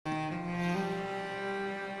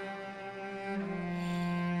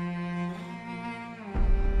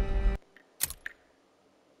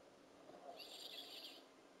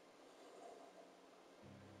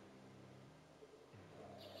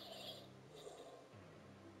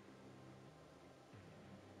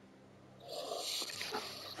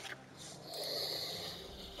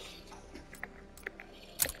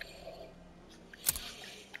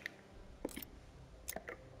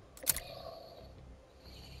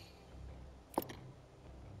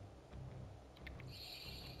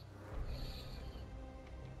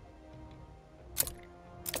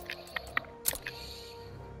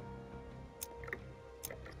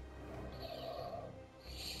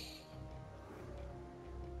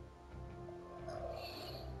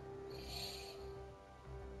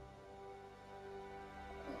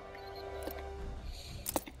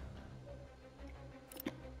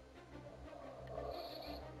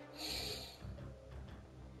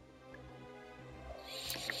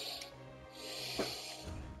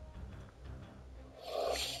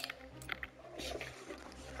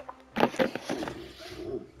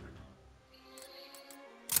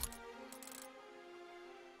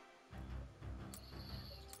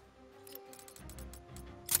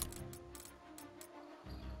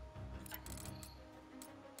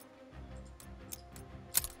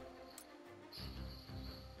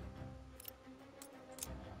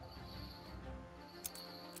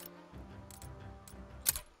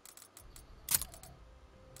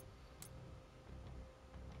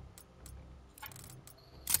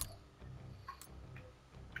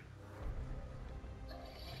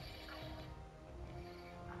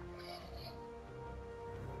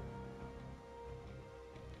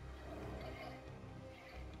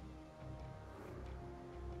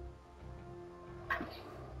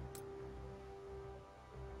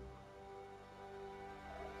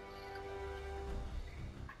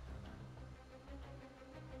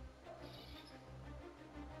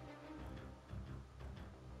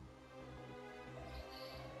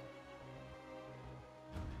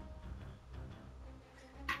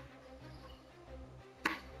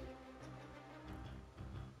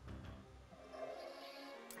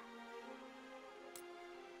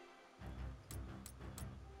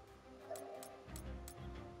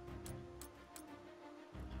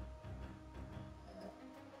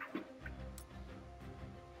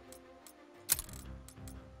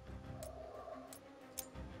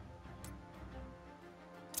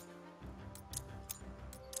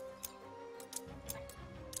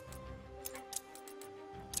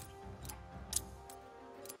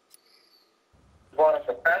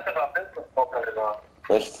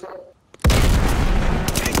Echt?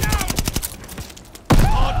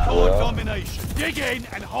 Hardcore domination. Dig in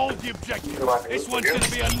and hold the objective. This one's gonna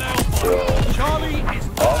be a nail biter. Charlie is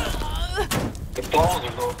lost.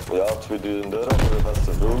 Ja, 2000 euro voor de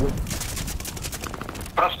vaste vroegen.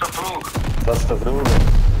 Vaste vroegen.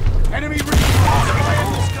 Enemy recon in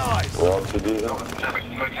the skies. Ja, 2000.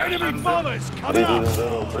 Enemy bombers coming 3000 up.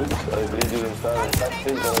 euro plus.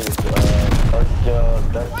 3580, dan is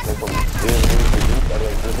elk dag met om 7 uur verdiend, en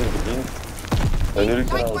dan 6 uur verdiend. Een uur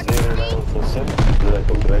kan al 7,5%, dus dat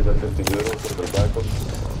komt eruit dat 30 euro voor erbij komt.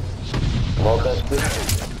 Maaltijd dus.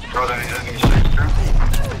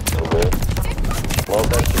 Oké.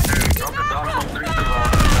 Maaltijd dus.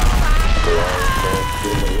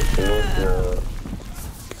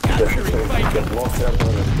 Ik heb nog geld van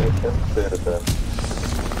een steek, hè.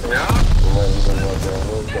 Ja? Maar die zijn wel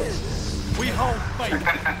heel leuk. We hold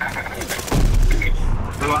Baker.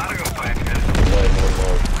 We waren al fijn, hè? Nee,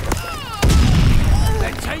 normaal.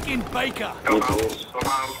 They're taking Baker.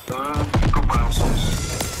 Normaal soms.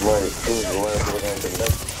 Maar ik vind het wel even wat aan het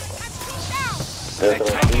bed. They're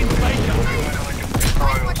taking Baker.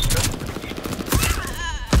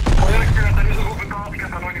 Dat is een goed betaald, ik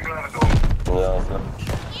heb daar nooit niet blijven doen. Ja, snap.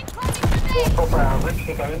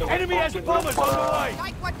 Enemy has bombers on the way.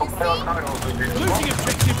 Op veel cargo's doen jullie. Losing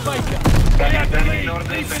objective Baker. They have the lead.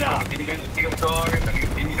 Keep it up. Die mensen die op dagen,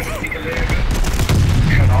 die niet op die liggen.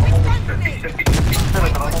 Die gaan allemaal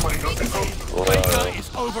Baker is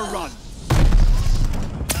overrun.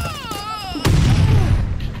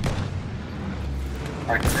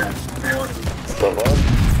 Dat was.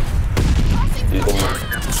 Die komt hier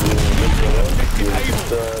een beetje uit.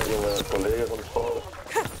 Die is een collega van school.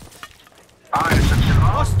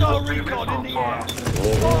 Hostile recon in the air.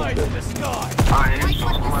 Fly in the sky.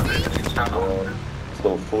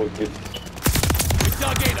 Zo'n voorkip. We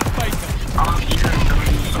dug in at Baker. Ja, dat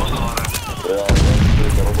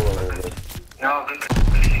is er ook wel even.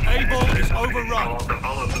 Able is overrun. Ja.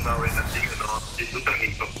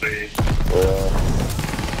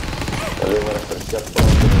 Alleen maar even een chat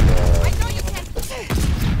praten en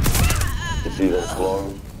ik zie dat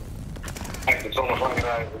gewoon. Echt, het zal nog lang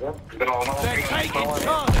rijden, hè? Ik ben allemaal They're taking Charlie.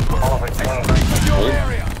 Your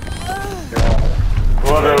area. Ja.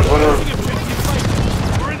 Losing objective Baker.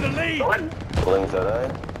 We're in the lead. Langs de rij.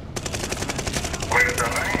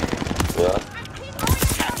 Ja.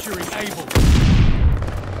 Capturing Able.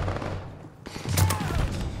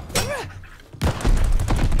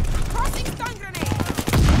 Crossing stun grenade.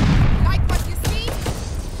 Like what you see?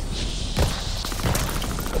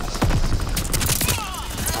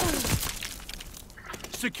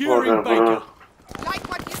 Securing Baker. Like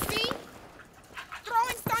what you see?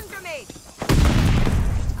 Throwing stun grenade.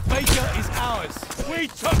 Baker is ours. We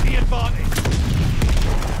took the advantage.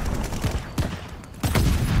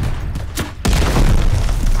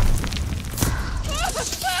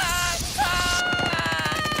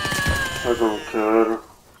 I don't care.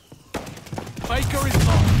 Baker is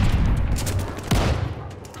lost.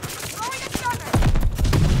 Throwing a stunner.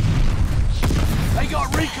 They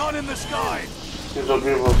got recon in the sky. Nie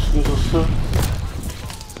zabiję was, nie został.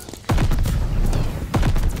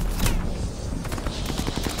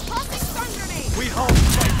 Crossing stun grenade. We hold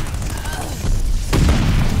Baker.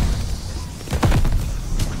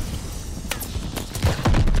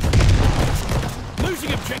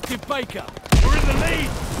 Losing objective Baker. We're in the lead.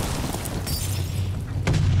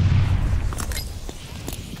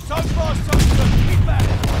 So far, so good. Keep at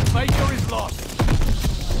it. Baker is lost.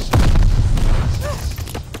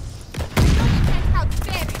 I know you can't help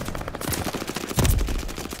Barry.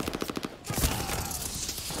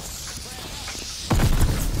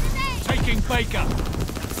 Taking Baker.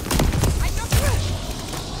 I know.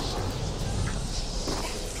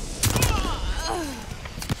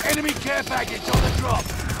 Enemy care package on the drop.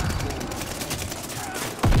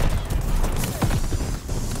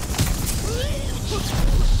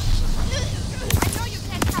 I know you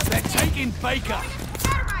can't help They're Barry. taking Baker.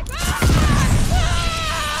 Thermite.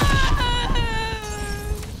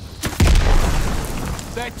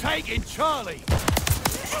 They're taking Charlie.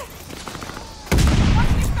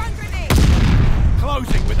 Crossing stun grenade.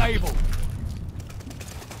 Closing with Able.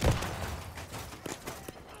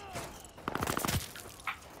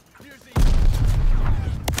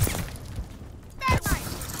 Thermite.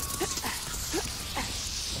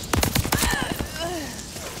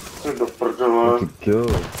 Nie do wpierdziela. Go.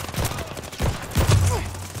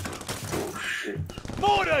 Oh shit.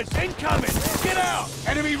 Mortars incoming. Get out.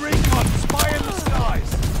 Enemy recon. Spy in the skies.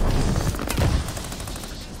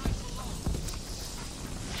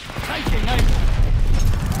 Taking Able.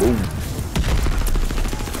 Boom.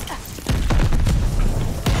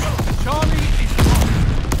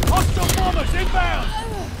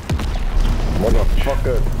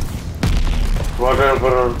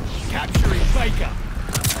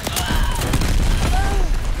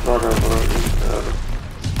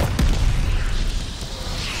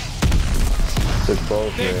 Good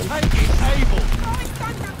balls, They're man. taking Able. Throwing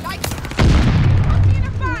thunder like. I'll be in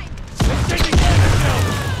a bind. They're taking Able.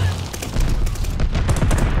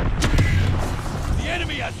 The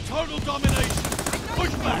enemy has total domination.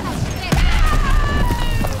 Push back.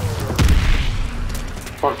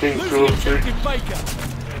 Fucking Losing cool, objective Baker.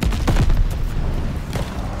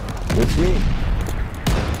 It's me.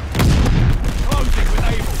 Closing with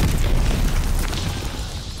Able.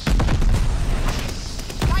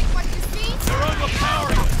 Like what you see? They're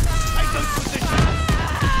overpowering us. Take those positions.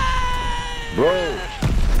 Bro.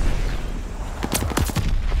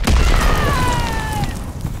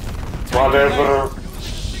 whatever.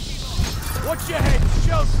 Watch your head.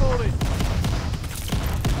 Shells falling.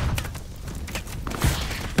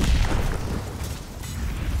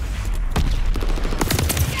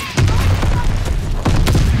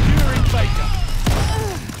 Securing Baker.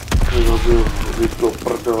 Jdi do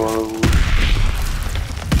prdele už.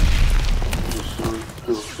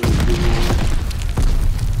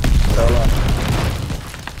 Hela.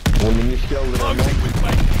 On není chtěl Closing with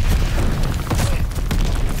Baker.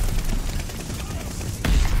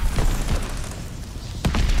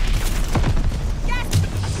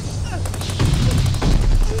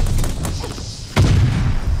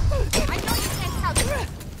 I know you can't help it.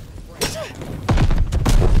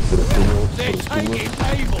 They're taking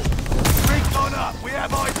Able. Recon up. We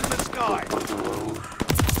have eyes in the sky.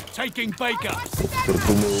 Taking Baker.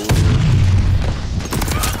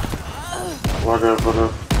 Whatever.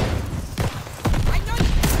 I know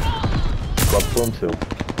you Klap from seu.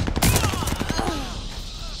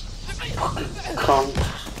 Cunt.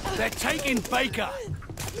 They're taking Baker.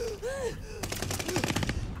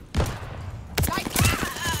 like.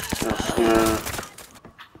 Jasně.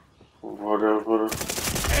 Whatever.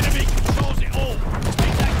 Enemy controls it all.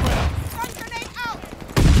 Take that ground. Stun grenade out.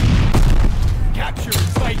 Capturing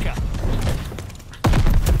Baker.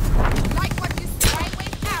 Like what you see. Right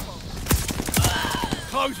wing ammo.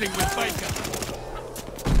 Closing with Baker.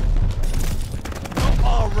 Not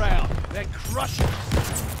our round. They're crushing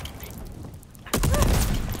us.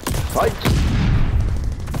 Fight.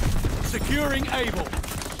 Securing Able.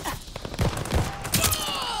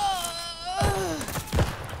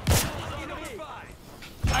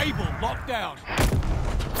 Able locked down.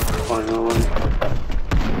 Finally.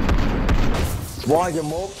 Zwaai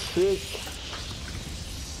hem op, sick.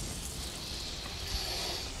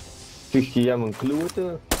 Vliegt hij hem een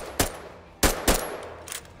kloerte?